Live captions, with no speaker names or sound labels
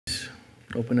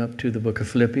Open up to the book of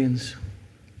Philippians.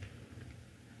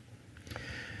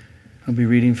 I'll be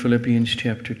reading Philippians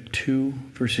chapter 2,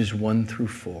 verses 1 through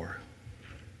 4.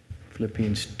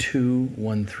 Philippians 2,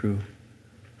 1 through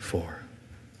 4.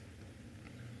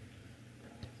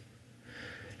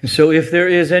 And so if there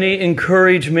is any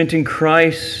encouragement in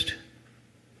Christ,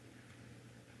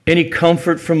 any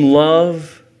comfort from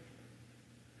love,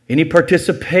 any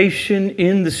participation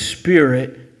in the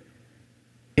Spirit,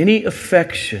 any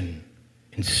affection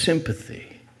and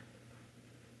sympathy,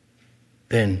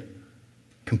 then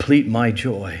complete my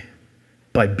joy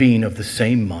by being of the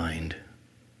same mind,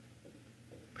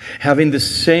 having the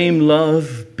same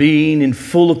love, being in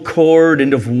full accord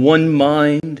and of one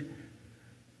mind.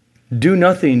 Do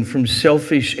nothing from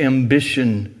selfish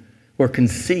ambition or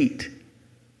conceit,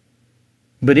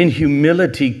 but in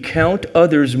humility count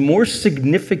others more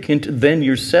significant than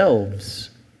yourselves.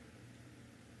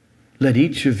 Let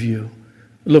each of you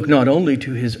look not only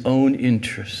to his own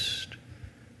interest,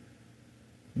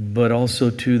 but also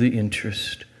to the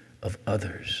interest of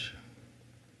others.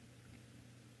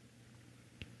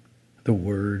 The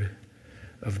word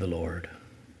of the Lord.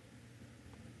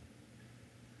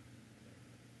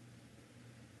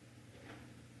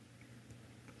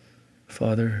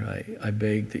 Father, I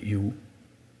beg that you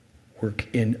work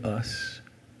in us,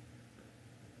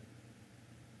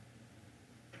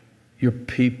 your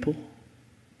people,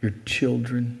 your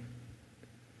children.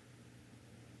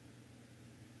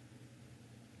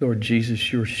 Lord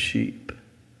Jesus, your sheep.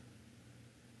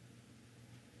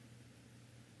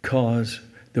 Cause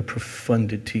the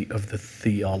profundity of the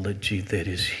theology that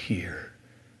is here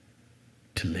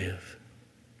to live.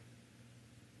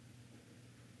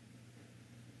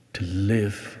 To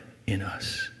live in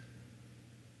us.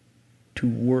 To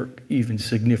work even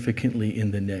significantly in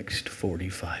the next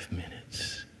 45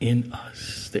 minutes in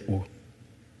us that will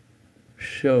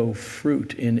show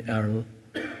fruit in our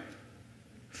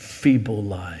feeble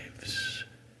lives.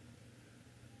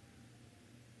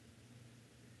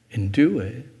 And do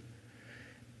it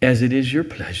as it is your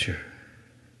pleasure,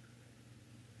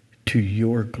 to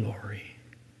your glory.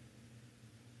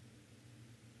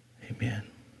 Amen.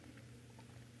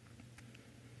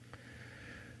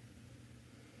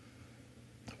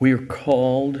 We are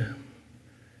called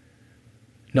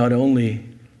not only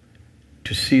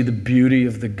to see the beauty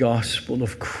of the gospel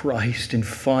of Christ and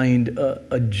find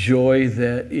a joy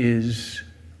that is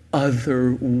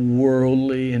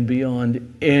otherworldly and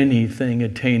beyond anything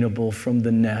attainable from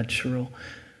the natural.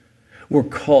 We're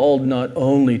called not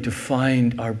only to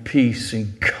find our peace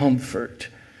and comfort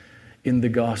in the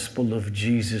gospel of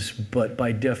Jesus, but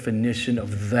by definition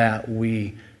of that,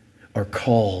 we are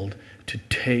called to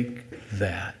take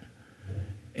that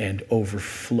and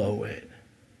overflow it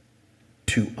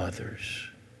to others,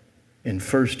 and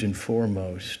first and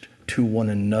foremost to one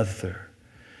another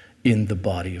in the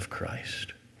body of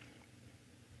Christ.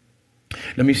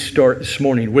 Let me start this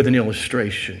morning with an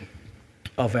illustration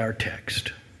of our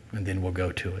text, and then we'll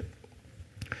go to it.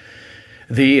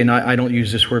 And I don't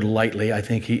use this word lightly, I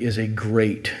think he is a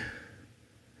great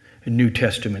New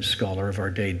Testament scholar of our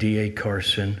day, D.A.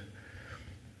 Carson.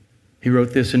 He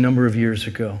wrote this a number of years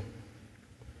ago.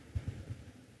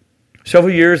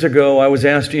 Several years ago, I was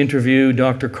asked to interview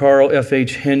Dr. Carl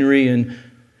F.H. Henry and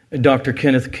Dr.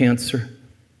 Kenneth Cancer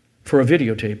for a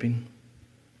videotaping.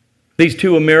 These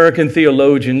two American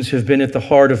theologians have been at the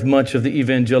heart of much of the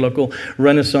evangelical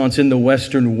renaissance in the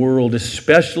Western world,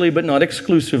 especially but not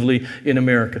exclusively in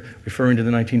America, referring to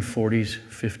the 1940s,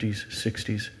 50s,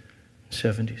 60s,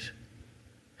 70s.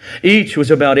 Each was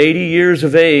about 80 years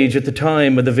of age at the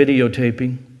time of the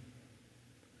videotaping.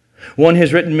 One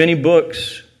has written many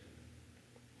books.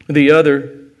 The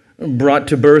other brought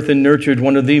to birth and nurtured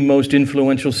one of the most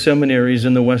influential seminaries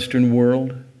in the Western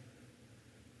world.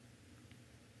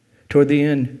 Toward the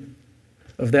end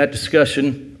of that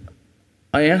discussion,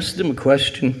 I asked them a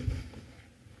question,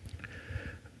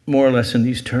 more or less in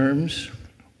these terms.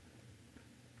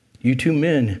 You two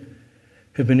men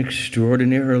have been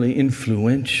extraordinarily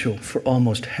influential for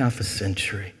almost half a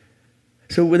century.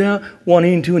 So without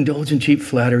wanting to indulge in cheap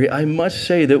flattery, I must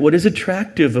say that what is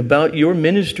attractive about your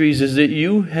ministries is that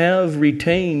you have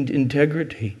retained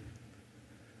integrity.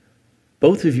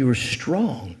 Both of you are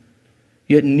strong,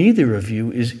 yet neither of you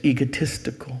is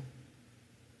egotistical.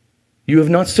 You have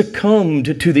not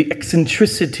succumbed to the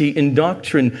eccentricity in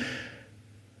doctrine,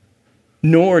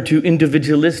 nor to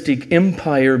individualistic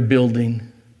empire building.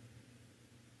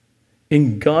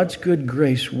 In God's good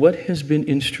grace, what has been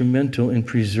instrumental in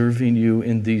preserving you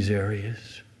in these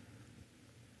areas?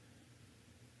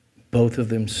 Both of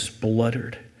them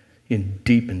spluttered in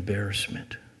deep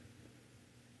embarrassment.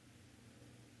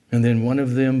 And then one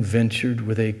of them ventured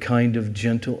with a kind of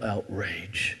gentle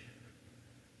outrage.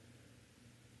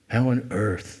 How on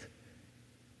earth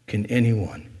can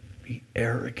anyone be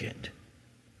arrogant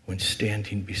when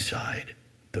standing beside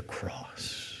the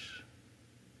cross?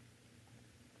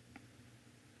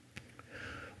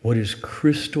 What is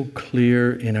crystal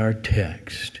clear in our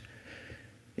text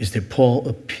is that Paul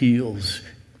appeals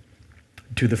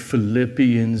to the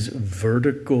Philippians'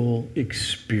 vertical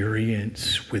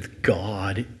experience with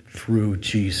God through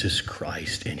Jesus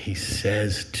Christ. And he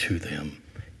says to them,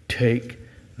 take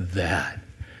that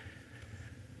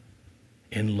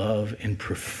and love and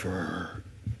prefer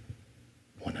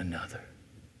one another.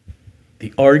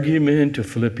 The argument of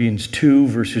Philippians 2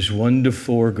 verses 1 to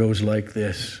 4 goes like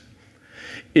this.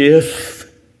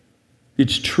 If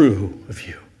it's true of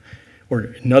you, or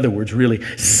in other words, really,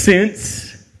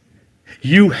 since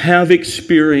you have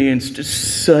experienced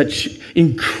such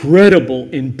incredible,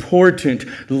 important,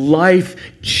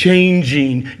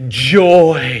 life-changing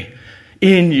joy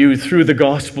in you through the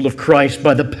gospel of Christ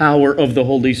by the power of the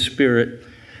Holy Spirit,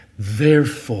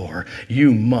 therefore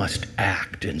you must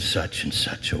act in such and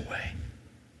such a way.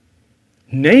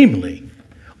 Namely,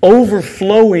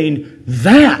 overflowing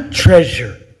that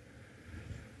treasure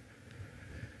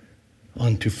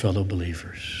unto fellow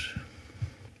believers.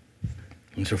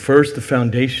 And so first, the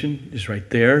foundation is right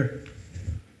there.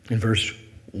 In verse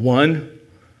 1,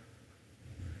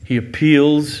 he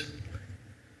appeals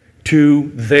to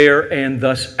their and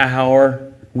thus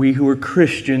our, we who are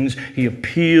Christians, he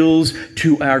appeals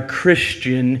to our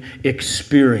Christian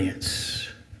experience.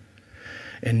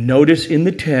 And notice in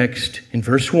the text, in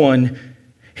verse 1,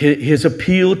 his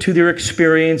appeal to their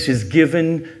experience is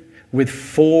given with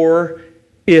 4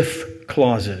 if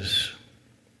clauses.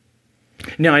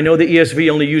 Now, I know the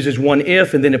ESV only uses one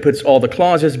if, and then it puts all the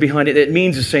clauses behind it. It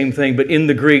means the same thing, but in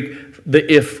the Greek,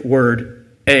 the if word,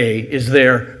 a, is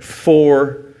there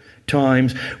 4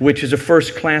 times, which is a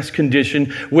first-class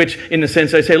condition, which, in a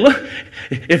sense, I say, look,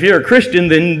 if you're a Christian,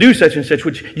 then do such and such,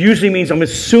 which usually means I'm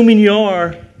assuming you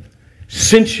are,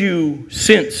 since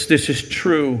this is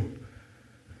true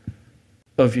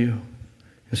of you.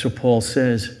 And so Paul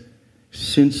says,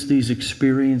 since these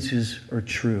experiences are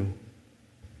true,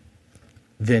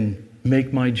 then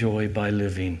make my joy by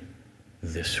living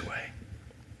this way.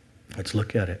 Let's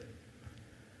look at it.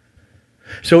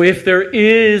 So if there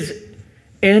is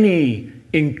any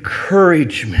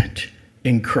encouragement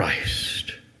in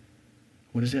Christ,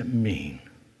 what does that mean?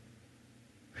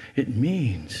 It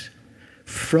means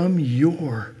from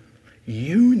your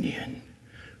union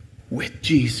with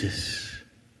Jesus.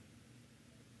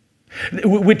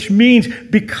 Which means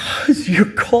because you're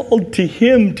called to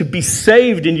Him to be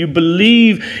saved and you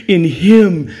believe in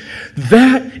Him,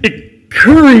 that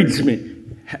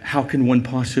encouragement, how can one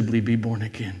possibly be born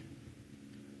again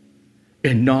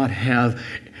and not have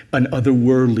an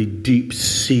otherworldly,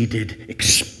 deep-seated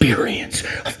experience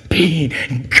of being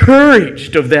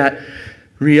encouraged of that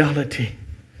reality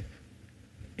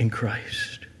in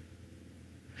Christ?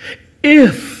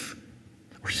 If,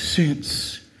 or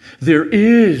since, there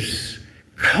is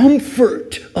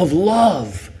comfort of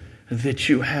love that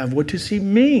you have. What does he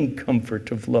mean,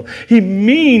 comfort of love? He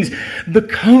means the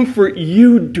comfort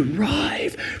you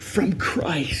derive from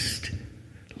Christ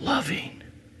loving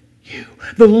you.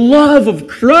 The love of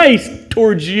Christ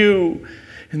towards you.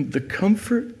 And the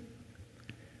comfort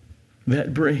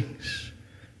that brings.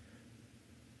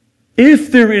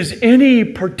 If there is any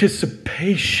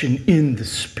participation in the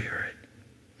Spirit,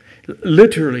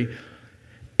 literally,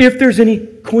 if there's any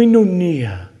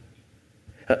koinonia,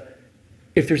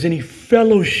 if there's any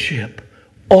fellowship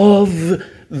of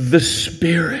the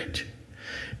Spirit,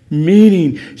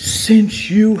 meaning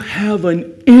since you have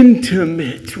an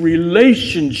intimate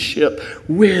relationship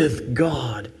with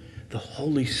God, the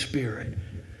Holy Spirit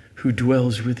who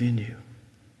dwells within you.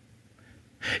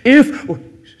 If, or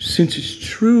since it's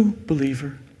true,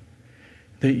 believer,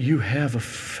 that you have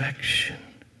affection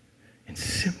and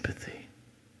sympathy.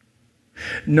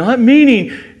 Not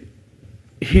meaning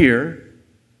here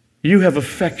you have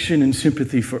affection and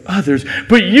sympathy for others,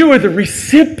 but you are the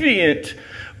recipient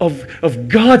of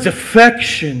God's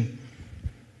affection.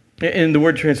 And the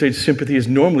word translated sympathy is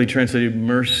normally translated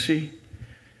mercy.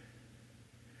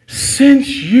 Since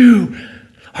you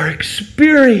are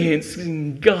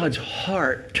experiencing God's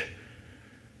heart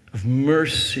of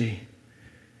mercy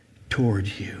toward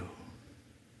you,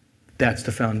 that's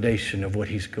the foundation of what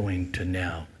he's going to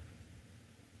now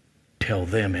tell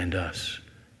them and us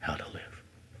how to live.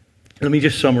 Let me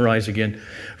just summarize again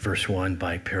verse 1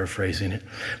 by paraphrasing it.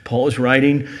 Paul is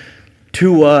writing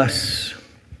to us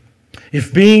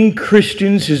If being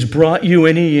Christians has brought you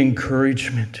any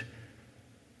encouragement,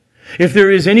 if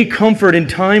there is any comfort in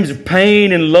times of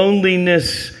pain and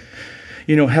loneliness,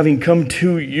 having come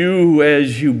to you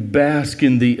as you bask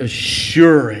in the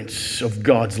assurance of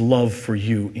God's love for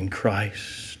you in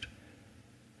Christ.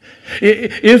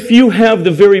 If you have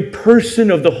the very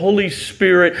person of the Holy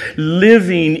Spirit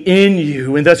living in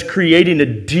you and thus creating a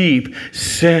deep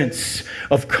sense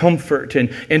of comfort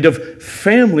and of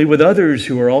family with others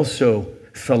who are also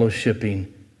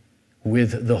fellowshipping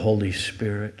with the Holy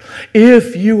Spirit.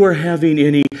 If you are having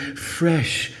any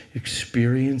fresh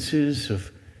experiences of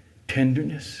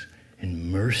tenderness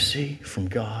and mercy from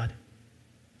God,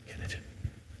 get it?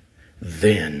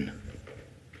 Then,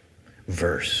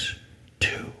 verse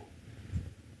 2.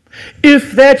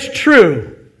 If that's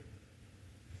true,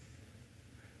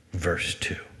 verse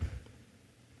 2.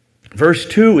 Verse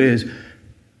 2 is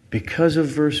because of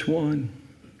verse 1.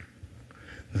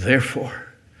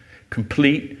 Therefore,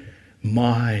 complete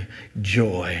my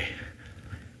joy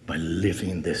by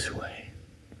living this way.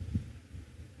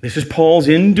 This is Paul's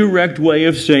indirect way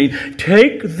of saying,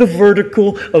 take the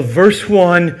vertical of verse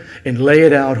 1 and lay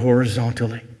it out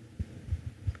horizontally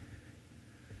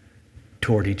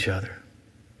toward each other.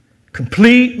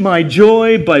 Complete my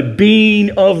joy by being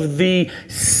of the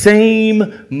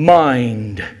same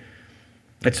mind.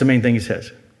 That's the main thing he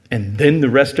says. And then the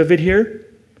rest of it here,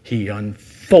 he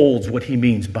unfolds what he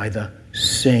means by the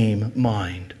same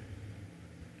mind.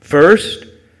 First,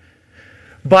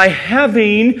 by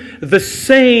having the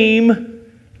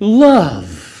same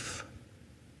love.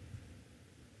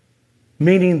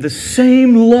 Meaning the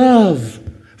same love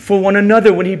for one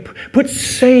another. When he puts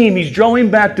same, he's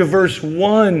drawing back to verse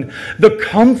 1. The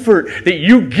comfort that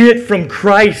you get from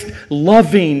Christ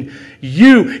loving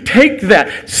you. Take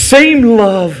that same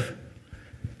love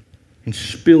and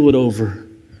spill it over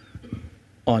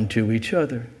onto each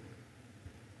other.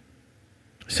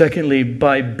 Secondly,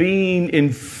 by being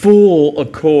in full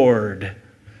accord.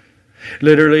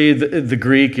 Literally, the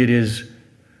Greek, it is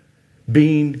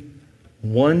being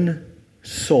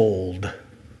one-souled.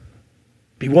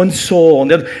 Be one soul.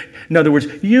 In other words,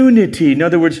 unity. In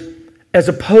other words, as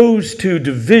opposed to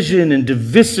division and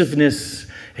divisiveness,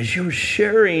 as you're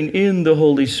sharing in the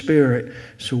Holy Spirit.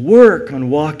 So work on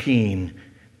walking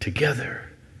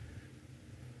together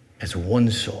as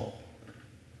one soul.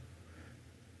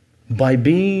 By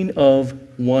being of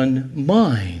one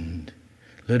mind,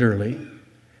 literally,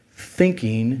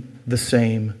 thinking the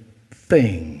same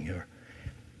thing.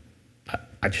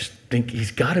 I just think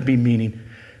he's got to be meaning,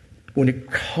 when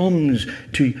it comes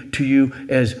to you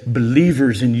as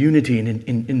believers in unity and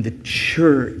in the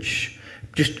church,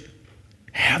 just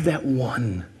have that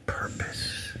one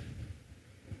purpose.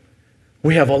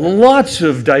 We have lots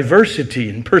of diversity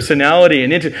and personality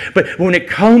and interest, but when it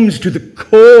comes to the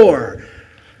core,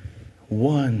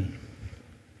 one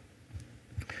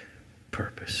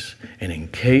purpose. And in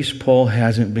case Paul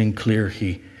hasn't been clear,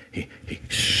 he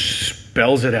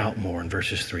spells it out more in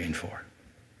verses 3 and 4.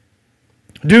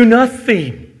 Do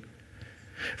nothing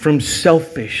from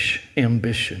selfish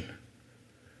ambition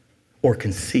or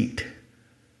conceit,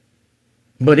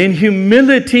 but in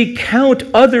humility count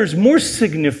others more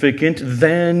significant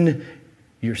than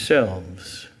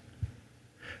yourselves.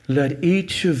 Let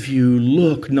each of you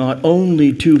look not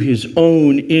only to his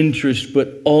own interest,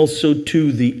 but also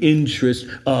to the interest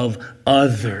of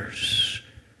others.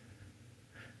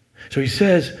 So he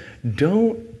says,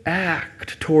 don't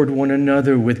act toward one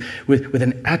another with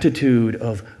an attitude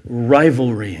of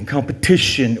rivalry and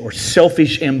competition or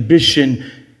selfish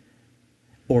ambition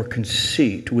or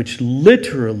conceit, which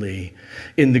literally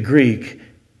in the Greek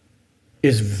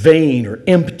is vain or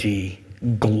empty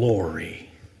glory.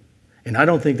 And I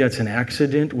don't think that's an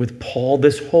accident with Paul.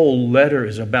 This whole letter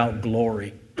is about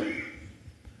glory.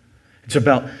 It's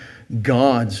about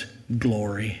God's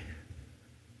glory.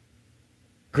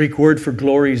 Greek word for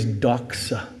glory is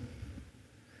doxa.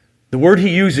 The word he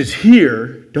uses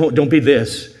here, don't be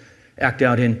this, act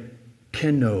out in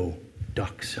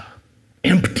kenodoxa.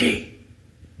 Empty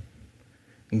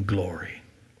glory.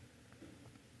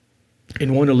 In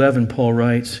 1:11, Paul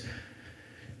writes,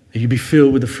 that you be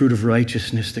filled with the fruit of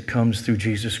righteousness that comes through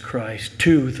Jesus Christ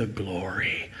to the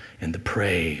glory and the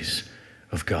praise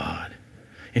of God.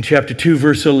 In chapter 2,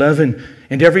 verse 11,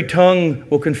 and every tongue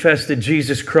will confess that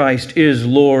Jesus Christ is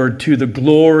Lord to the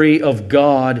glory of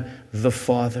God the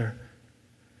Father.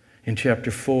 In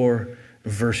chapter 4,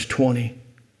 verse 20,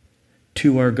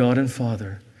 to our God and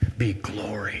Father be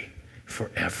glory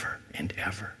forever and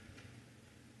ever.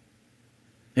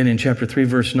 And in chapter 3,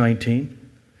 verse 19,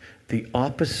 the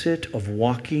opposite of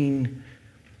walking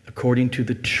according to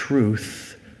the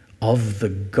truth of the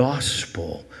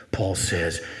gospel, Paul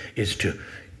says, is to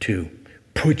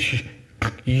put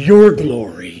your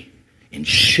glory in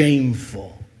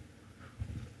shameful,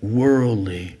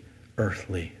 worldly,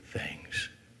 earthly things.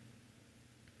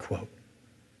 Quote,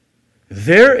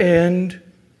 their end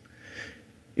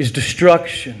is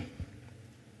destruction.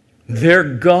 Their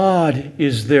God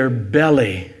is their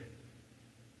belly,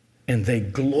 and they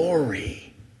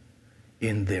glory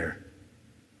in their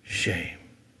shame.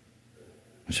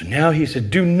 So now he said,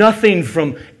 do nothing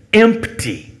from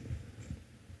empty,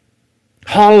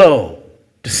 hollow,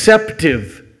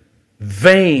 deceptive,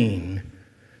 vain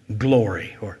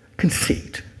glory or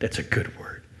conceit. That's a good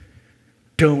word.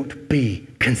 Don't be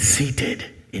conceited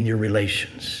in your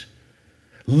relations.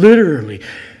 Literally,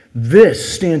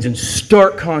 this stands in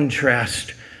stark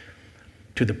contrast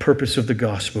to the purpose of the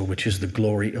gospel, which is the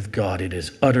glory of God. It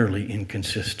is utterly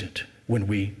inconsistent when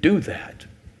we do that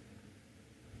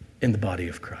in the body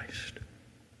of Christ.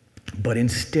 But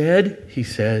instead, he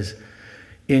says,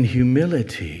 in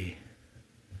humility,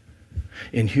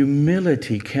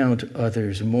 count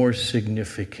others more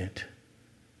significant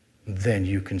than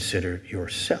you consider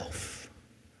yourself.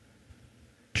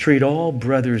 Treat all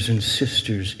brothers and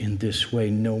sisters in this way,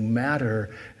 no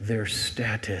matter their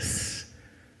status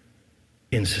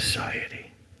in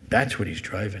society. That's what he's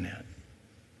driving at.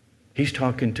 He's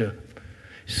talking to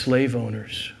slave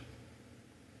owners,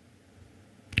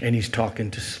 and he's talking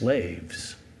to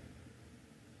slaves.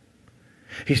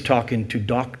 He's talking to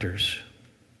doctors,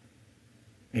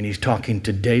 and he's talking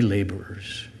to day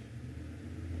laborers.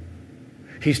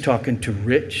 He's talking to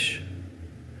rich.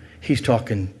 He's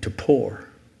talking to poor.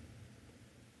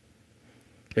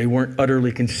 They weren't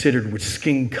utterly considered with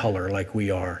skin color like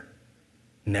we are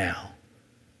now.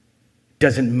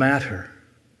 Doesn't matter.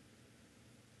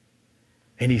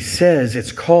 And he says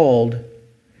it's called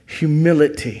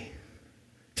humility.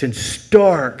 It's in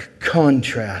stark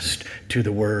contrast to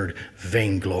the word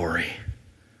vainglory.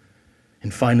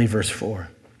 And finally, verse 4.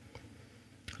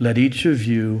 Let each of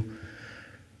you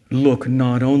look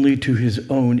not only to his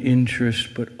own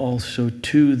interest, but also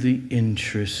to the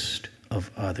interest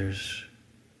of others.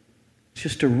 It's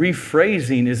just a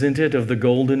rephrasing, isn't it, of the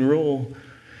golden rule.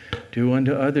 Do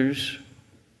unto others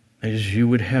as you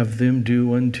would have them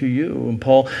do unto you. And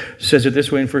Paul says it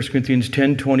this way in 1 Corinthians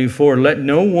 10:24. Let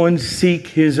no one seek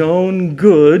his own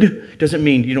good. Doesn't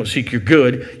mean you don't seek your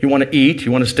good. You want to eat.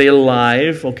 You want to stay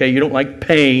alive. Okay, you don't like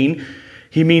pain.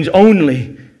 He means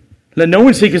only. Let no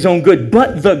one seek his own good,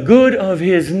 but the good of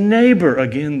his neighbor.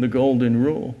 Again, the golden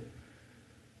rule.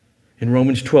 In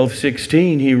Romans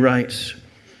 12:16, he writes,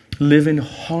 live in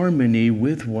harmony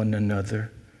with one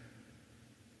another.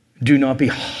 Do not be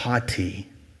haughty,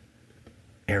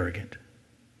 arrogant,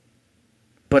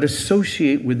 but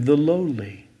associate with the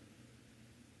lowly.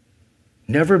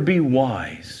 Never be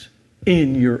wise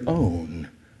in your own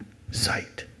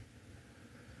sight.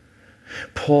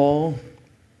 Paul,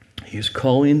 he is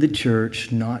calling the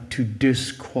church not to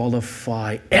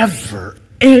disqualify ever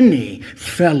any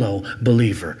fellow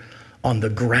believer on the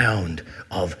ground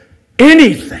of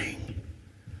anything.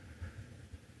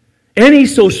 Any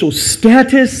social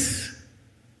status,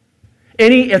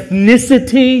 any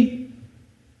ethnicity,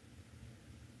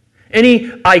 any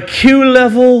IQ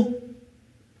level,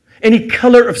 any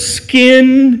color of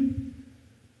skin,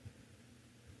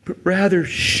 but rather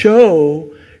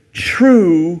show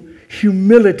true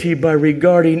humility by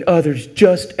regarding others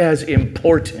just as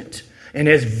important and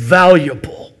as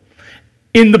valuable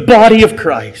in the body of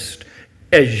Christ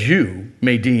as you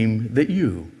may deem that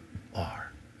you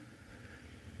are.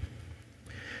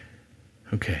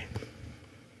 Okay.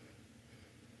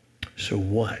 So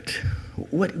what?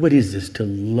 What is this to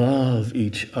love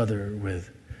each other with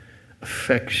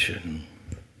affection,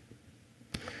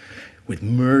 with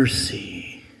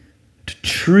mercy, to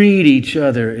treat each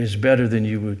other as better than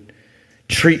you would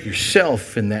treat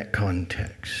yourself in that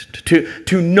context,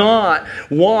 to not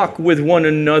walk with one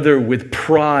another with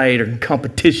pride or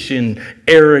competition,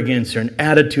 arrogance, or an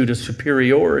attitude of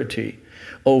superiority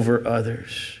over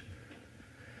others?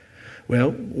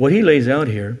 Well, what he lays out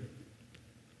here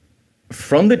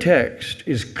from the text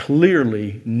is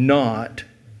clearly not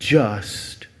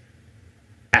just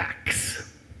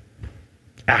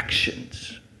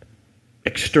actions,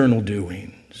 external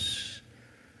doings,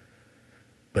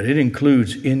 but it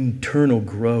includes internal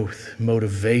growth,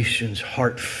 motivations,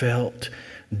 heartfelt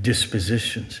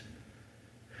dispositions.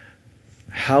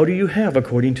 How do you have,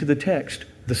 according to the text,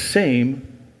 the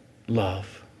same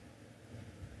love?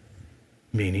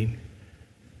 Meaning,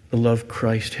 the love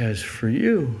Christ has for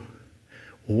you.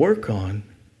 Work on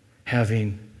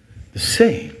having the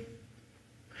same.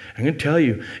 I'm going to tell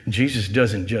you, Jesus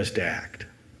doesn't just act.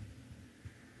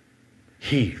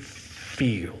 He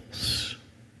feels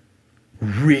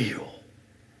real,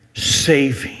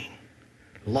 saving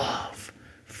love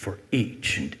for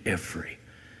each and every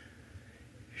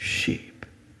sheep.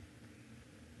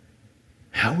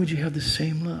 How would you have the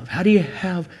same love? How do you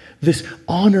have this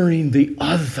honoring the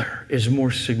other is more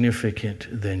significant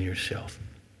than yourself?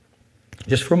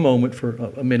 Just for a moment, for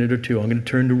a minute or two, I'm going to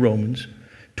turn to Romans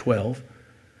 12.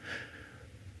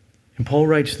 And Paul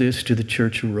writes this to the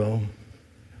church of Rome,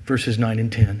 verses 9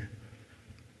 and 10.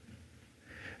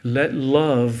 Let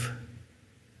love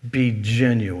be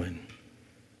genuine.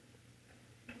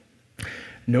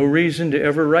 No reason to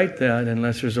ever write that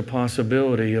unless there's a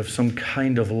possibility of some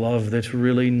kind of love that's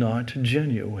really not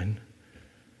genuine.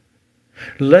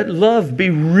 Let love be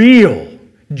real,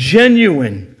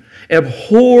 genuine.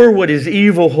 Abhor what is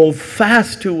evil, hold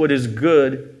fast to what is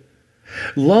good.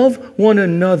 Love one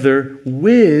another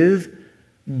with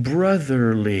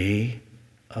brotherly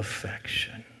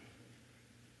affection.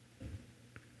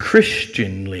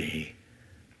 Christianly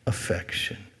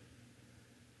affection.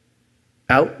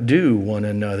 Outdo one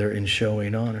another in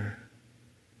showing honor.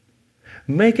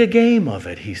 Make a game of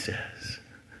it, he says.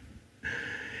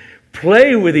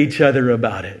 Play with each other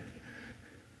about it.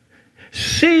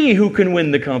 See who can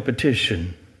win the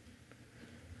competition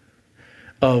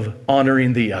of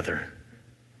honoring the other.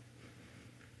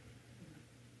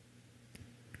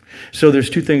 So there's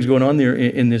two things going on there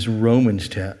in this Romans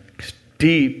text.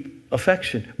 Deep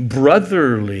affection,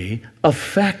 brotherly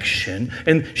affection,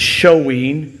 and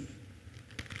showing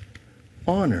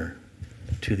honor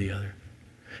to the other.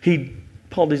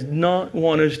 Paul does not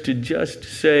want us to just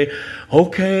say,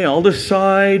 okay, I'll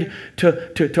decide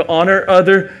to honor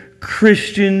other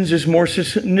Christians is more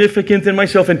significant than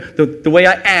myself, and the way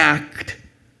I act,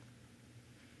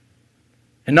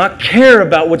 and not care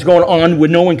about what's going on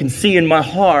when no one can see in my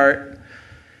heart.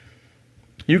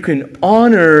 You can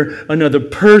honor another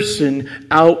person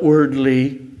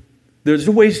outwardly. There's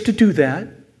ways to do that,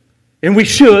 and we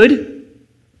should.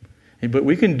 But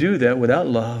we can do that without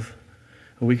love.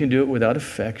 We can do it without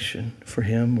affection for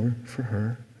him or for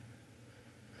her.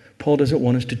 Paul doesn't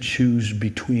want us to choose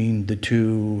between the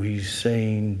two. He's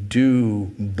saying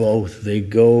do both. They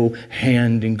go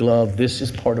hand in glove. This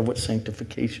is part of what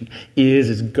sanctification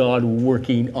is God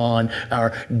working on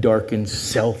our darkened,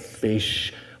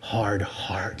 selfish, hard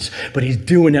hearts. But he's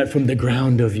doing that from the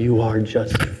ground of you are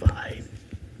justified.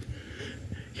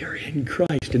 You're in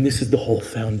Christ, and this is the whole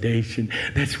foundation.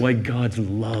 That's why God's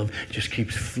love just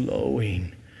keeps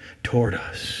flowing toward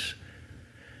us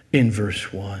in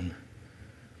verse 1.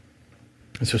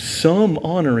 And so some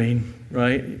honoring,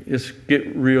 right, let's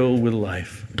get real with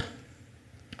life.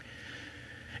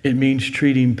 It means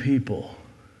treating people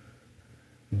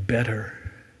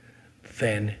better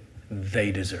than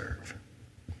they deserve.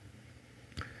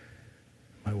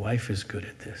 My wife is good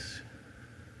at this.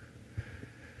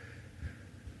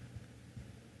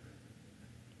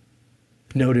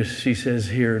 Notice she says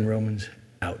here in Romans,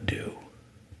 outdo.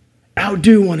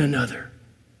 Outdo one another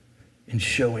in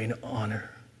showing honor.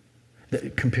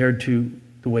 Compared to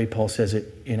the way Paul says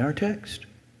it in our text.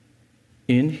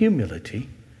 In humility,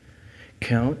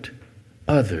 count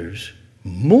others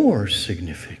more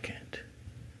significant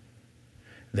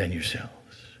than yourselves.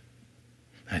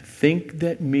 I think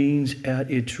that means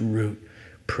at its root,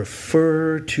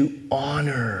 prefer to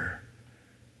honor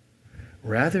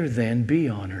rather than be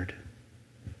honored.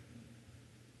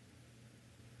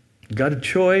 Got a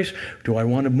choice. Do I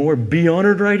want to more be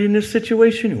honored right in this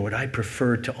situation, or would I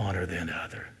prefer to honor than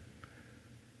other?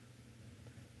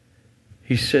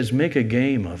 He says, make a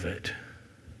game of it.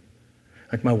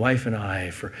 Like my wife and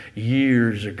I, for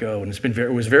years ago, and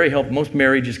it was very helpful. Most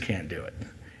marriages can't do it.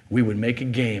 We would make a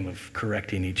game of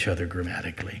correcting each other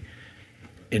grammatically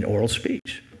in oral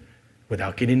speech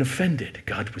without getting offended.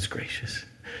 God was gracious.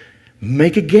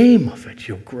 Make a game of it.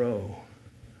 You'll grow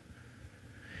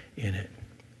in it.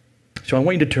 So I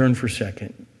want you to turn for a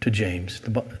second to James,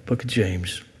 the book of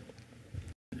James.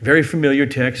 Very familiar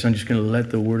text. I'm just going to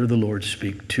let the word of the Lord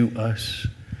speak to us.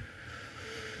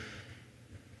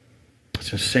 It's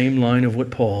the same line of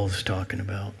what Paul's talking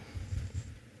about.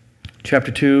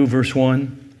 Chapter 2, verse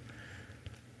 1.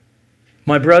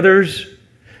 My brothers,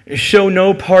 show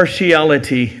no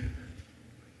partiality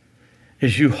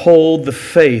as you hold the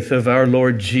faith of our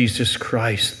Lord Jesus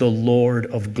Christ, the Lord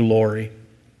of glory.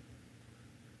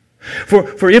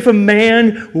 For if a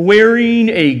man wearing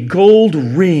a gold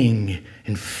ring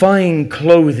and fine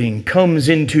clothing comes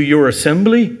into your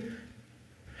assembly,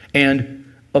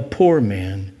 and a poor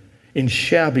man in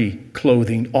shabby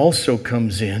clothing also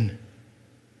comes in,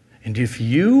 And if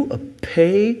you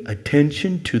pay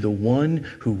attention to the one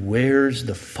who wears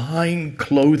the fine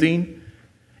clothing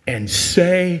and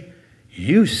say,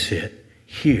 you sit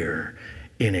here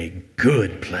in a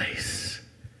good place,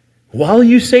 while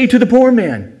you say to the poor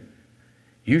man,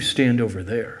 you stand over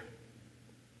there,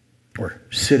 or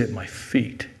sit at my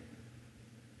feet.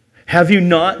 Have you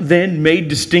not then made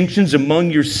distinctions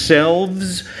among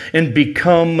yourselves and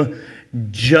become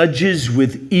judges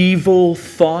with evil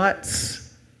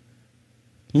thoughts?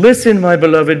 Listen, my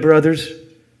beloved brothers,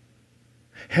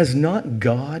 has not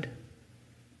God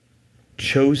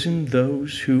chosen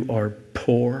those who are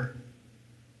poor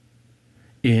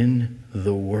in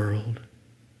the world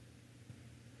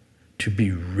to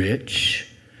be rich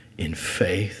in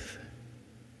faith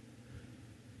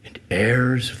and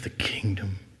heirs of the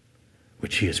kingdom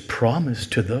which He has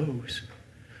promised to those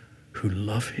who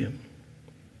love Him?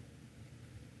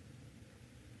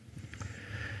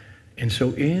 And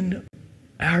so in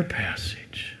our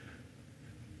passage,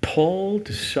 Paul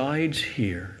decides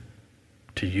here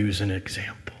to use an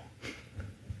example.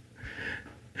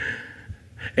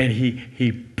 And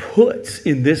he puts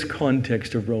in this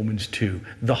context of Romans 2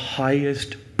 the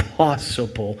highest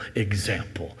possible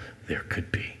example there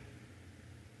could be.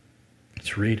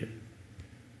 Let's read it.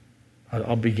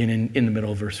 I'll begin in the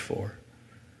middle of verse 4.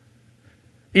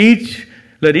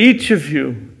 Let each of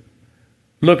you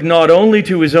look not only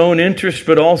to his own interest,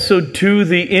 but also to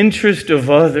the interest of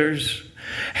others.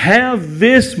 Have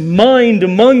this mind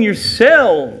among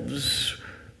yourselves,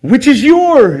 which is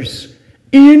yours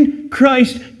in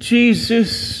Christ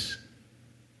Jesus.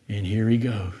 And here he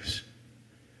goes.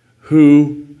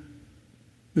 Who,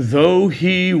 though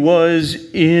he was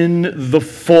in the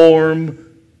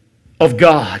form of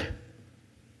God,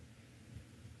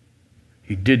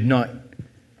 he did not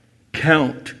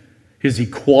count his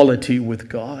equality with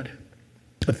God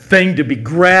a thing to be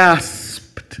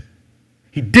grasped.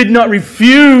 He did not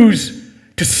refuse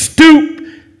to stoop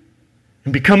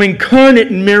and become incarnate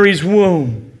in Mary's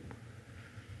womb.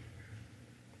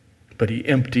 But he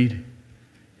emptied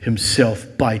himself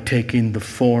by taking the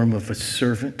form of a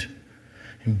servant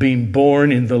and being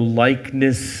born in the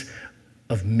likeness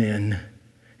of men.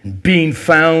 And being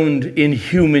found in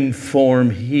human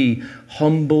form, he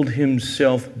humbled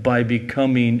himself by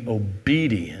becoming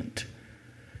obedient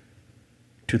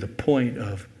to the point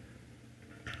of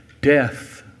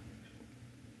death,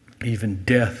 even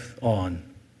death on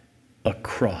a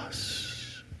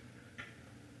cross.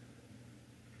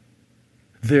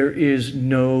 There is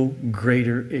no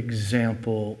greater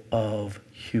example of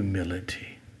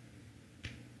humility,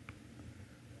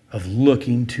 of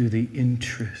looking to the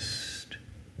interest,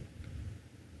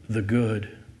 the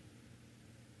good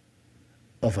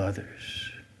of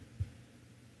others.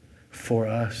 For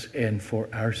us and for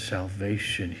our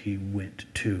salvation, he went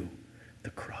to the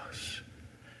cross.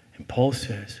 And Paul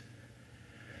says,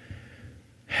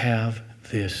 have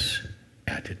this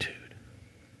attitude.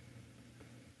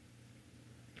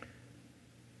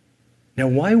 Now,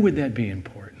 why would that be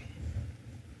important?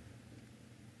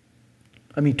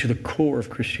 I mean, to the core of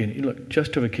Christianity. Look,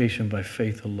 justification by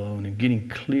faith alone and getting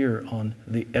clear on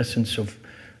the essence of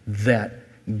that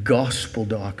gospel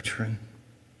doctrine.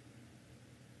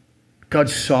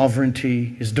 God's sovereignty,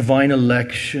 His divine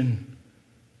election.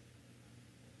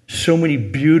 So many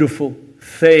beautiful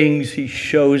things He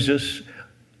shows us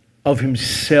of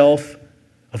Himself,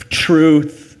 of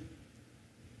truth.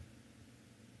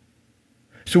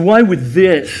 So why would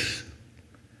this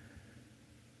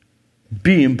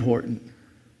be important?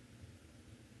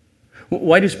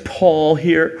 Why does Paul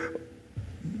here,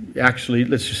 actually,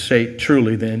 let's just say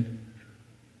truly then,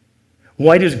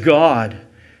 why does God,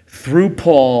 through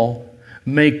Paul,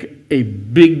 make a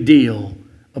big deal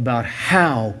about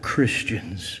how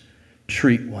Christians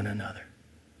treat one another?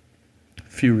 A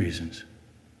few reasons.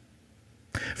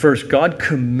 First, God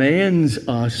commands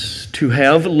us to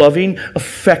have loving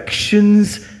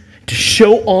affections, to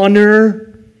show honor,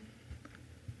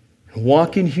 and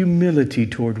walk in humility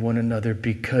toward one another,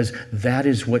 because that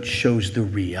is what shows the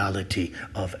reality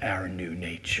of our new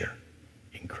nature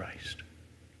in Christ.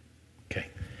 Okay,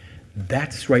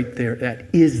 that's right there.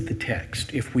 That is the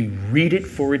text. If we read it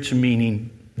for its meaning,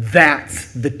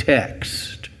 that's the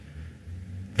text.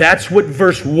 That's what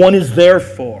verse 1 is there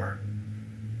for.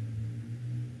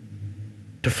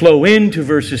 To flow into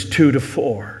verses 2 to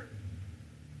 4.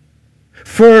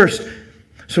 First,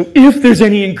 so if there's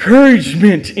any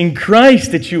encouragement in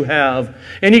Christ that you have,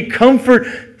 any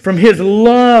comfort from His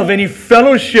love, any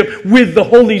fellowship with the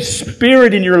Holy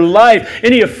Spirit in your life,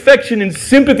 any affection and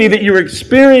sympathy that you're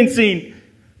experiencing,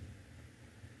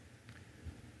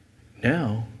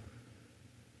 now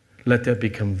let that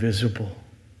become visible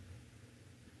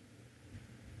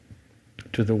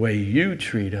to the way you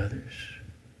treat others.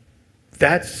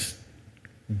 That's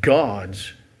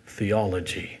God's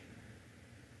theology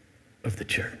of the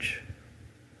church.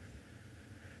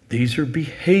 These are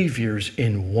behaviors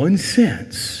in one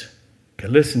sense, okay,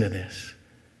 listen to this,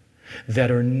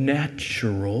 that are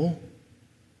natural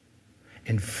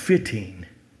and fitting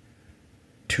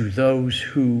to those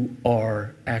who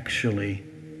are actually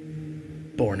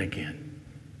born again.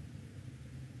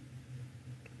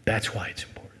 That's why it's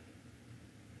important.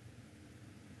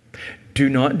 Do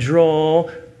not draw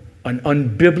an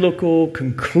unbiblical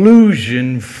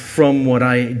conclusion from what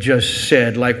I just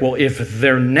said. Like, well, if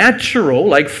they're natural,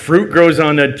 like fruit grows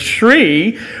on a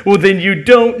tree, well, then you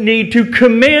don't need to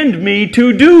command me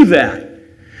to do that.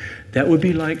 That would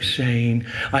be like saying,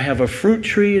 I have a fruit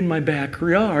tree in my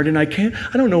backyard and I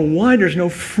don't know why there's no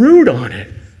fruit on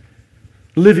it,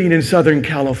 living in Southern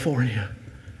California.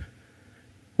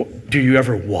 Do you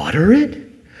ever water it?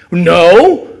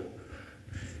 No.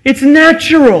 It's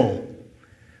natural.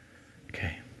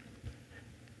 Okay.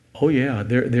 Oh yeah,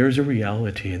 there's a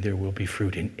reality, and there will be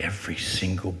fruit in every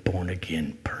single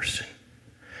born-again person.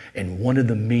 And one of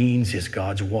the means is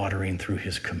God's watering through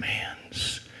His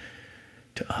commands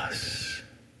to us.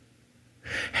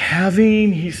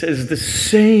 Having, he says, the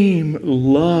same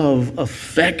love,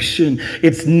 affection.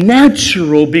 It's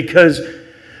natural because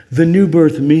the new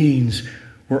birth means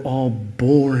we're all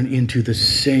born into the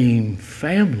same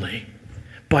family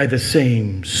by the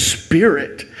same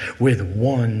Spirit with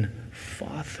one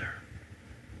Father.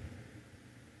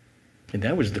 And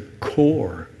that was the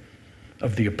core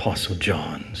of the Apostle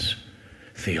John's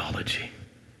theology.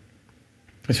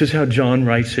 This is how John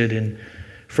writes it in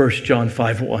 1 John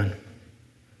 5:1.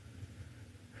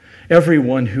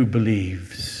 Everyone who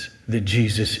believes that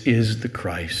Jesus is the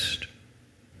Christ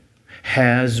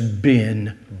has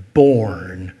been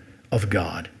born of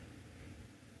God.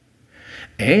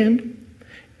 And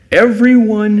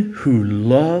everyone who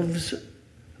loves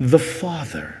the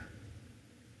Father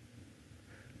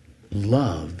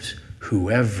loves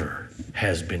whoever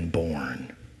has been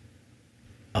born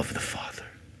of the Father.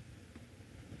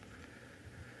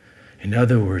 In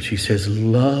other words, he says,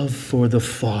 love for the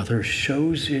Father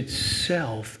shows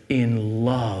itself in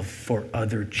love for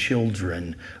other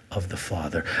children of the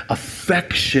Father.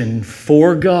 Affection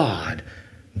for God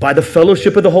by the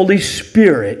fellowship of the Holy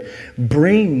Spirit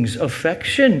brings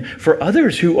affection for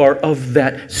others who are of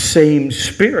that same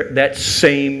Spirit, that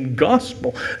same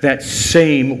gospel, that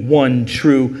same one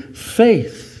true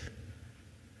faith.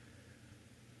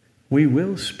 We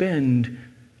will spend,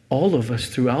 all of us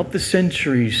throughout the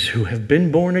centuries who have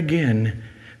been born again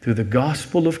through the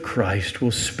gospel of Christ,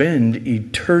 will spend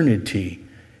eternity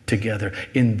together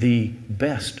in the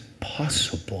best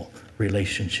possible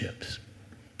relationships.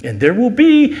 And there will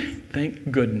be, thank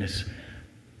goodness,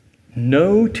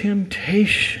 no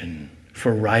temptation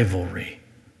for rivalry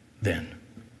then.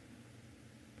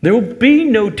 There will be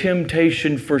no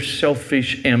temptation for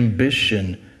selfish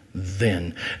ambition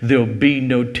then. There'll be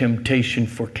no temptation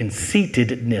for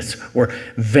conceitedness or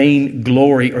vain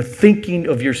glory or thinking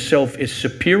of yourself as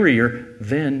superior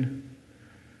then.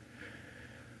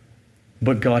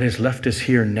 But God has left us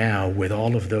here now with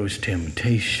all of those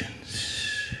temptations,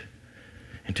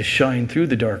 and to shine through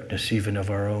the darkness even of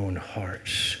our own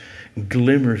hearts,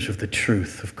 glimmers of the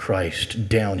truth of Christ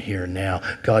down here now.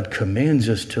 God commands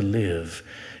us to live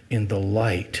in the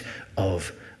light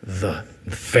of the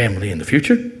family in the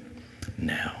future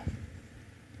now.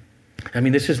 I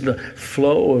mean, this is the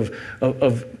flow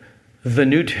of the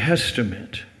New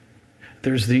Testament.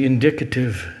 There's the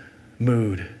indicative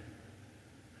mood.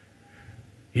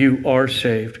 You are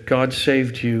saved. God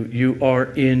saved you. You are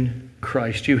in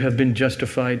Christ. You have been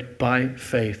justified by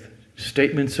faith.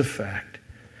 Statements of fact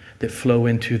that flow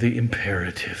into the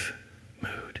imperative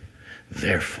mood.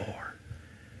 Therefore,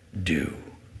 do.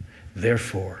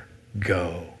 Therefore,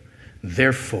 go.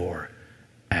 Therefore,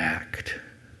 act.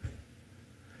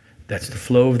 That's the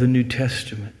flow of the New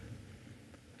Testament.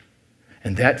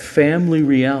 And that family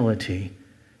reality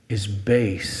is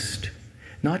based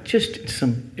not just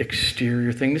some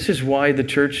exterior thing. This is why the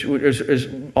church, is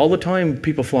all the time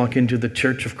people flock into the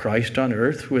church of Christ on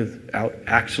earth without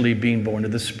actually being born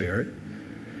of the Spirit.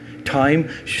 Time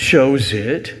shows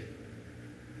it.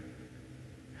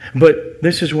 But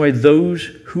this is why those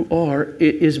who are,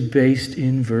 it is based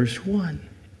in verse 1.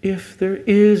 If there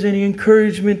is any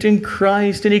encouragement in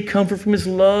Christ, any comfort from His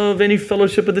love, any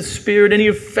fellowship of the Spirit, any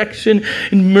affection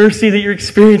and mercy that you're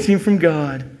experiencing from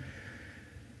God.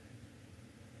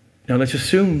 Now let's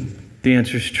assume the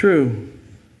answer is true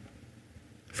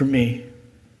for me.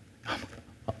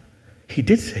 He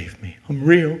did save me. I'm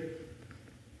real.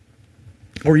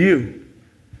 Or you.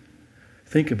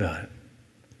 Think about it.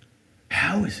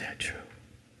 How is that true?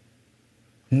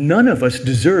 None of us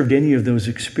deserved any of those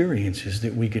experiences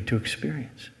that we get to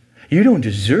experience. You don't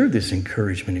deserve this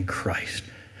encouragement in Christ.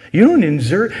 You don't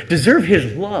deserve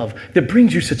His love that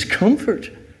brings you such comfort.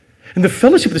 And the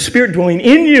fellowship of the Spirit dwelling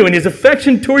in you and His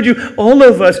affection toward you, all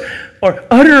of us are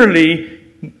utterly,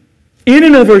 in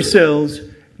and of ourselves,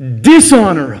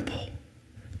 dishonorable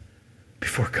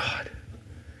before God.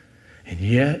 And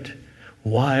yet,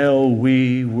 while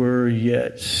we were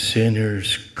yet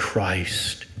sinners,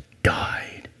 Christ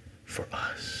died for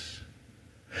us.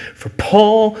 For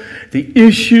Paul, the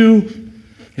issue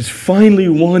is finally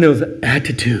one of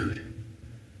attitude.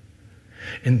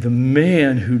 And the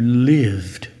man who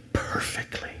lived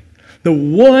perfectly, the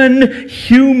one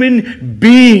human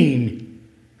being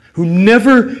who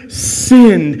never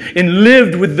sinned and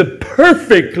lived with the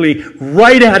perfectly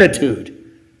right attitude,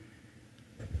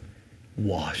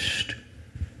 washed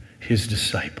his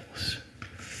disciples'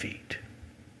 feet.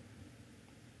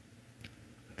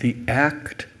 The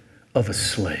act of a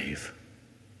slave.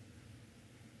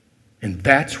 And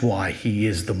that's why he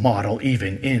is the model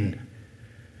even in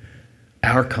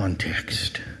our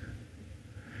context.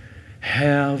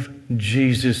 Have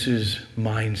Jesus'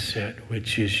 mindset,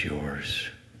 which is yours,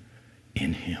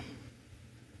 in Him.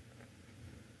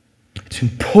 It's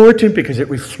important because it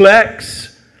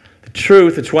reflects the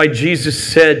truth. It's why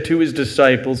Jesus said to His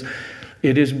disciples,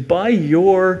 it is by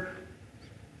your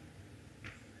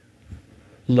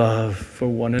love for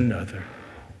one another.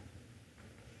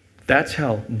 That's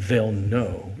how they'll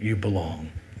know you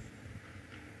belong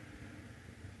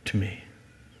to me.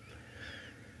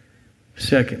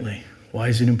 Secondly, why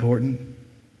is it important?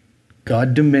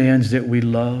 God demands that we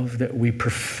love, that we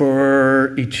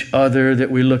prefer each other,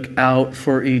 that we look out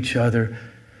for each other,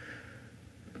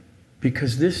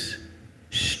 because this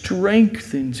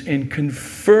strengthens and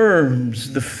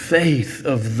confirms the faith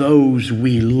of those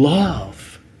we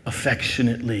love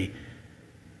affectionately,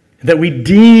 that we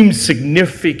deem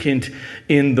significant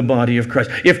in the body of Christ.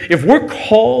 If we're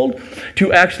called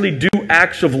to actually do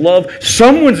acts of love,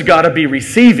 someone's got to be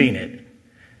receiving it.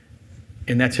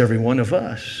 And that's every one of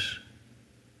us.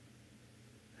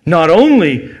 Not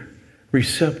only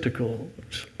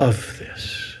receptacles of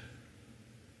this,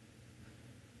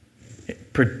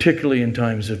 particularly in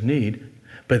times of need,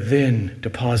 but then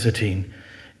depositing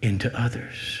into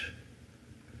others.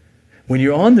 When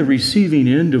you're on the receiving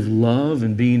end of love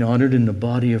and being honored in the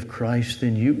body of Christ,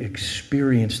 then you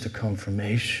experience the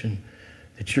confirmation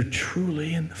that you're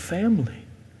truly in the family.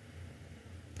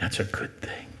 That's a good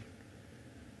thing.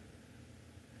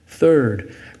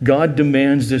 Third, God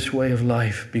demands this way of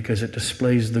life because it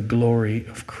displays the glory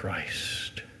of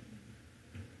Christ.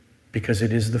 Because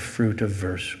it is the fruit of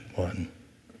verse 1.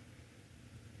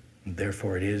 And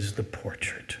therefore, it is the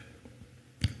portrait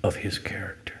of His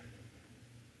character.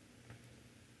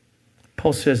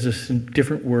 Paul says this in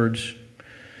different words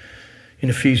in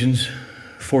Ephesians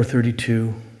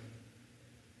 4:32.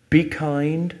 Be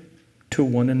kind to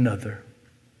one another.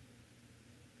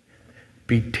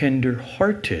 Be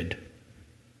tender-hearted,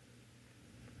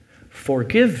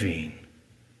 forgiving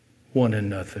one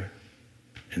another.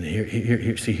 And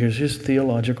here's his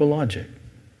theological logic.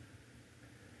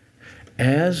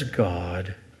 As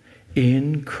God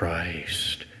in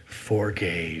Christ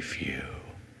forgave you.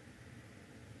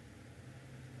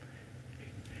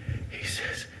 He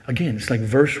says, again, it's like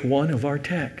verse 1 of our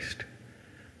text.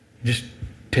 Just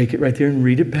take it right there and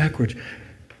read it backwards.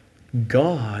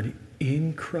 God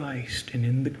in Christ and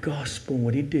in the gospel,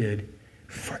 what He did,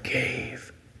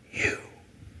 forgave you.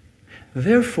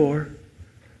 Therefore,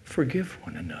 forgive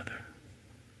one another.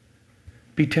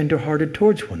 Be tender-hearted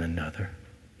towards one another.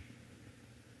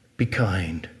 Be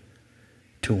kind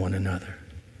to one another.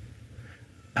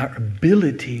 Our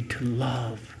ability to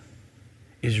love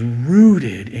is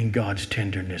rooted in God's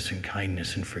tenderness and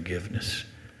kindness and forgiveness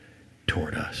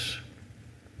toward us.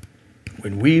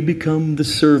 When we become the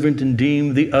servant and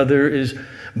deem the other is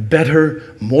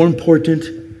better, more important,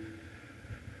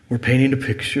 we're painting a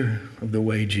picture of the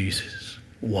way Jesus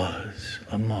was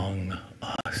among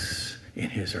us in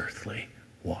His earthly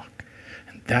walk.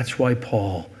 And that's why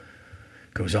Paul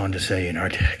goes on to say in our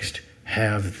text,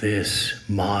 have this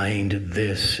mind,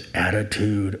 this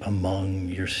attitude among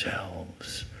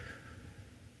yourselves,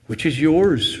 which is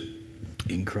yours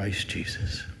in Christ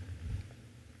Jesus.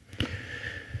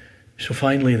 So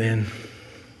finally then,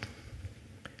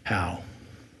 how?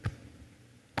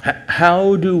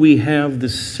 How do we have the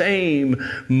same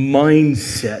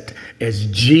mindset as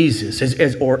Jesus,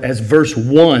 as verse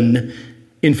 1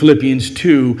 in Philippians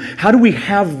 2. How do we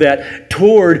have that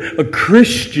toward a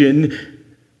Christian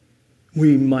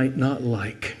we might not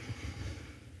like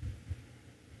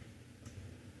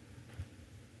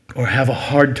or have a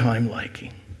hard time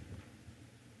liking?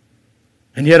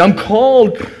 And yet I'm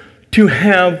called to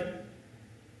have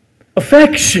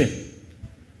affection,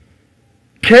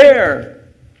 care,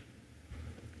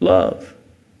 love.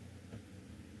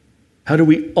 How do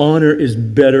we honor as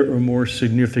better or more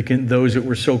significant those that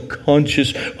we're so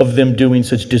conscious of them doing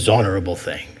such dishonorable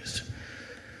things?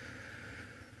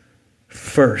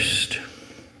 First,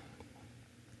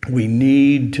 we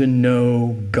need to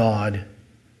know God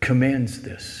commands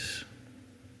this.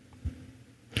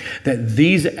 That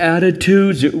these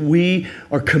attitudes that we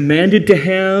are commanded to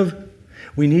have,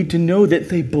 we need to know that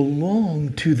they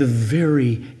belong to the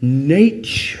very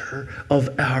nature of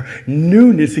our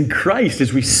newness in Christ,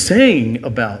 as we sang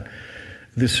about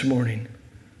this morning.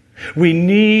 We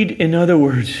need, in other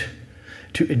words,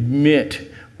 to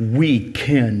admit we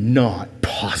cannot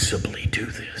possibly do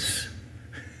this.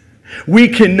 We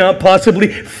cannot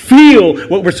possibly feel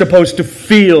what we're supposed to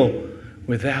feel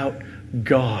without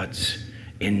God's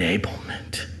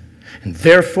enablement. And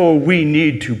therefore, we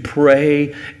need to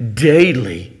pray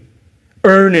daily,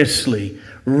 earnestly,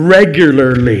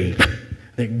 regularly,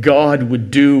 that God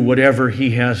would do whatever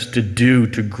He has to do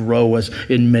to grow us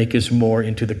and make us more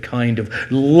into the kind of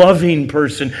loving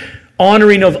person,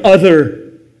 honoring of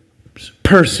other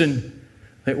person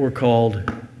that we're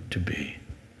called to be.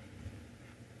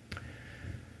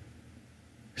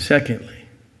 Secondly,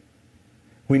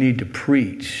 we need to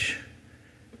preach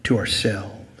to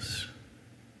ourselves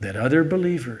that other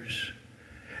believers,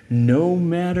 no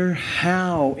matter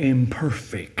how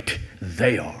imperfect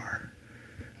they are,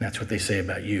 that's what they say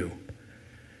about you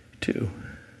too,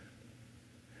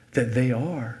 that they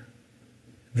are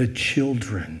the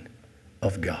children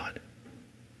of God.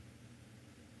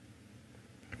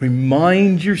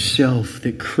 Remind yourself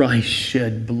that Christ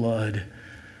shed blood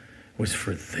was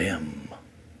for them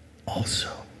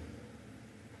also,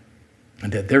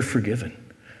 and that they're forgiven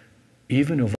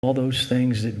even of all those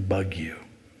things that bug you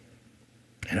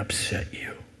and upset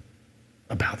you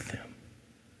about them.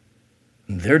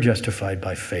 They're justified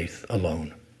by faith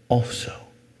alone also.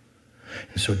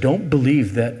 And so don't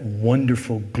believe that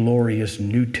wonderful, glorious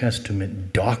New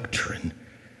Testament doctrine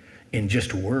in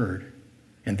just word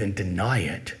and then deny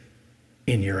it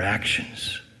in your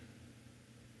actions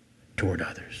toward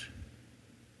others.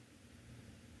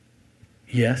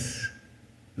 Yes,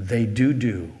 they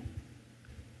do.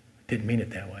 Didn't mean it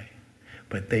that way.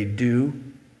 But they do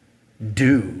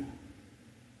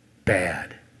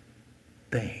bad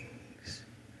things,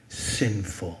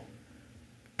 sinful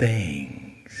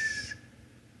things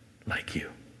like you.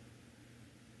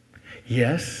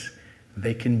 Yes,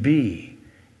 they can be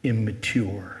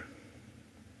immature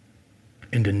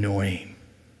and annoying.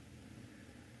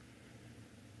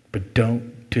 But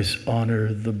don't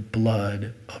dishonor the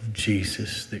blood of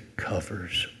Jesus that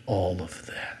covers all of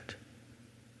that.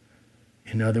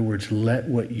 In other words, let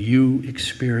what you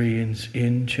experience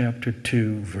in chapter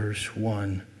 2, verse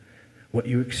 1, what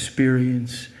you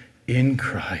experience in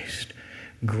Christ,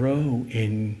 grow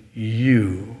in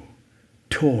you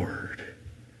toward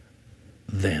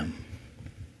them.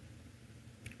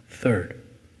 Third,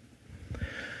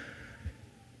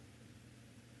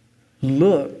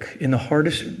 look in the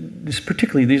hardest,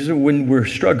 particularly these are when we're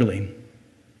struggling,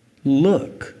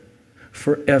 look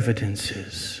for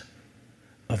evidences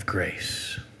of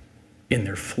grace in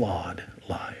their flawed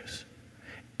lives.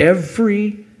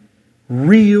 Every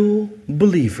real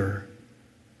believer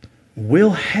will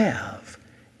have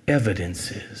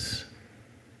evidences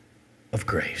of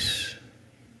grace.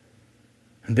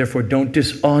 And therefore, don't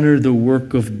dishonor the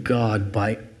work of God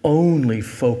by only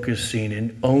focusing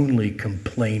and only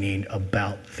complaining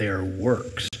about their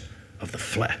works of the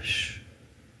flesh.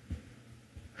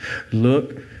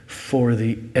 Look for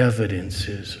the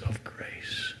evidences of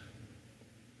grace.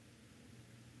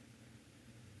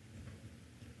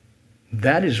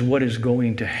 That is what is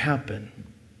going to happen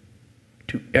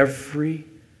to every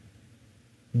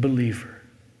believer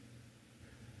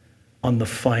on the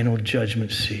final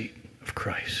judgment seat of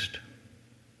Christ.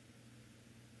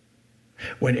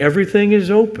 When everything is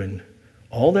open,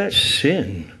 all that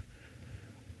sin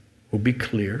will be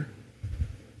clear.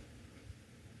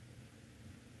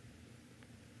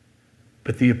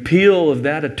 But the appeal of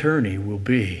that attorney will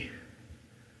be,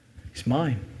 he's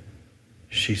mine,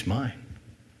 she's mine.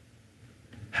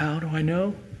 How do I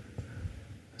know?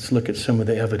 Let's look at some of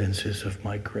the evidences of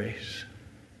my grace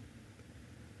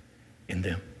in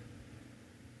them.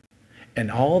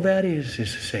 And all that is to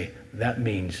say, that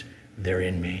means they're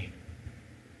in me.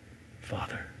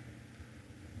 Father.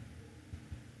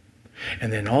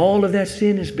 And then all of that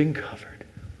sin has been covered.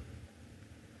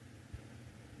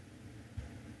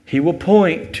 He will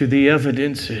point to the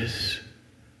evidences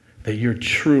that you're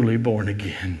truly born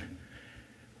again,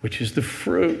 which is the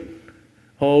fruit.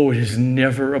 Oh, it is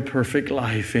never a perfect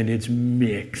life, and it's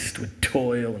mixed with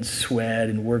toil and sweat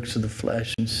and works of the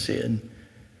flesh and sin.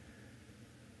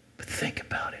 But think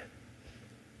about it.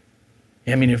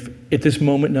 I mean, if at this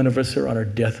moment none of us are on our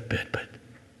deathbed, but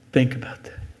think about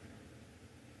that.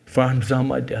 If I'm on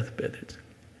my deathbed,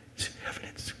 it's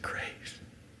evidence of grace.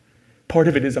 Part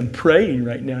of it is I'm praying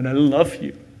right now, and I love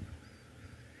you.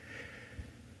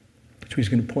 That's what he's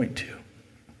going to point to.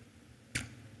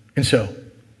 And so,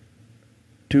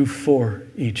 do for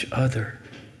each other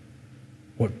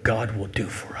what God will do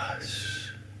for us.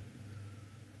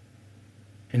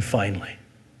 And finally,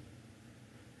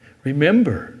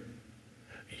 remember,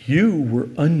 you were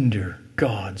under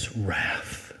God's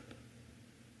wrath,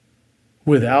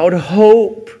 without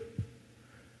hope.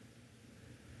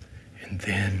 And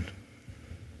then,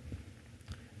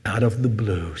 out of the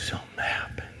blue, something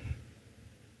happened.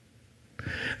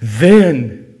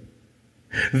 Then,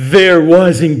 there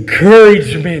was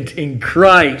encouragement in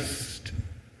Christ.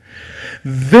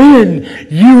 Then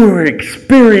you were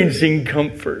experiencing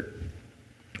comfort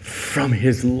from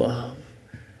His love.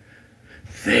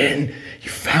 Then you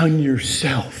found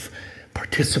yourself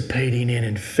participating in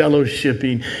and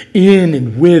fellowshipping in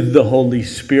and with the Holy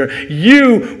Spirit.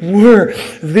 You were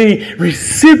the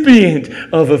recipient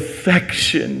of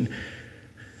affection,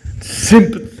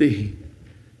 sympathy.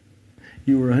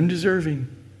 You were undeserving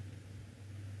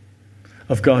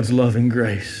of God's love and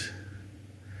grace.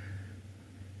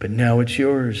 But now it's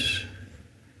yours.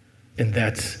 And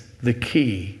that's the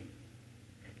key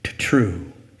to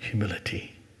true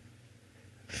humility.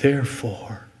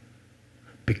 Therefore,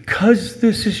 because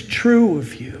this is true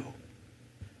of you,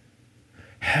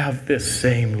 have this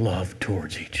same love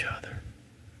towards each other.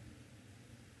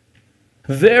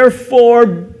 Therefore,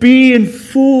 be in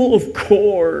full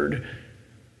accord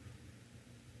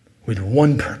with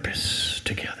one purpose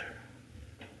together.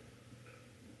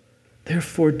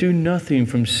 Therefore, do nothing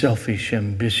from selfish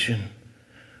ambition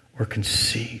or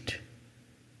conceit,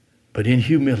 but in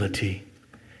humility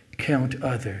count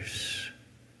others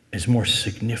as more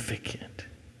significant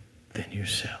than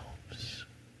yourselves.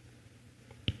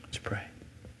 Let's pray.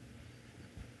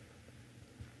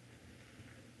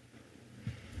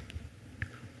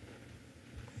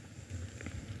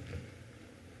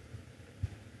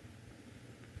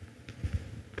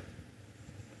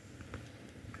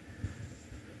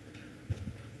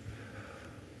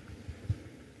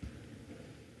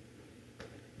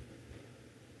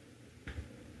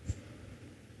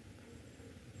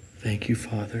 Thank you,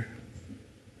 Father.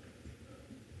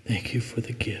 Thank you for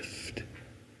the gift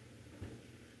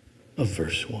of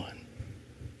verse 1.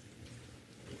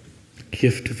 The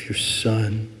gift of your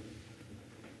Son.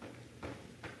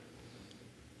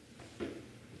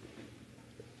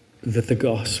 That the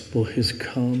gospel has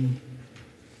come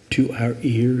to our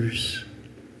ears.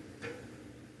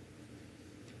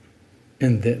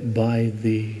 And that by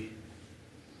the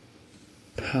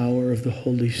power of the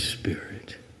Holy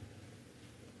Spirit,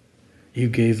 you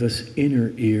gave us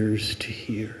inner ears to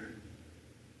hear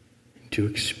and to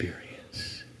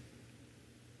experience.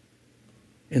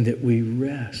 And that we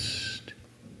rest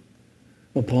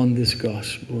upon this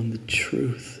gospel and the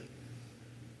truth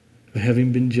of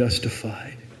having been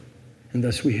justified. And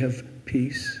thus we have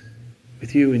peace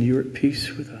with you, and you're at peace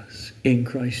with us in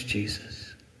Christ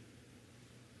Jesus.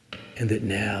 And that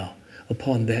now,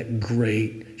 upon that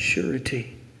great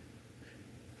surety,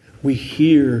 we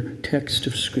hear text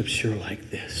of Scripture like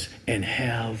this and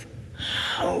have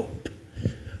hope.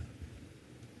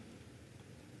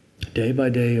 Day by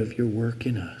day of your work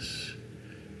in us.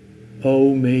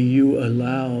 Oh, may you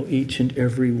allow each and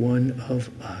every one of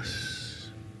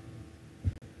us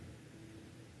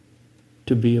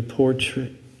to be a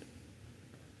portrait,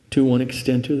 to one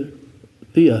extent to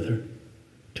the other,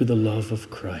 to the love of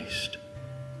Christ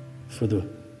for the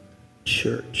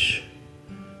church,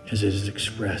 as it is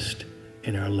expressed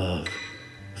in our love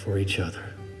for each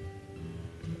other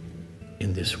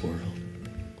in this world.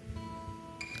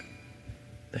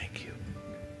 Thank you.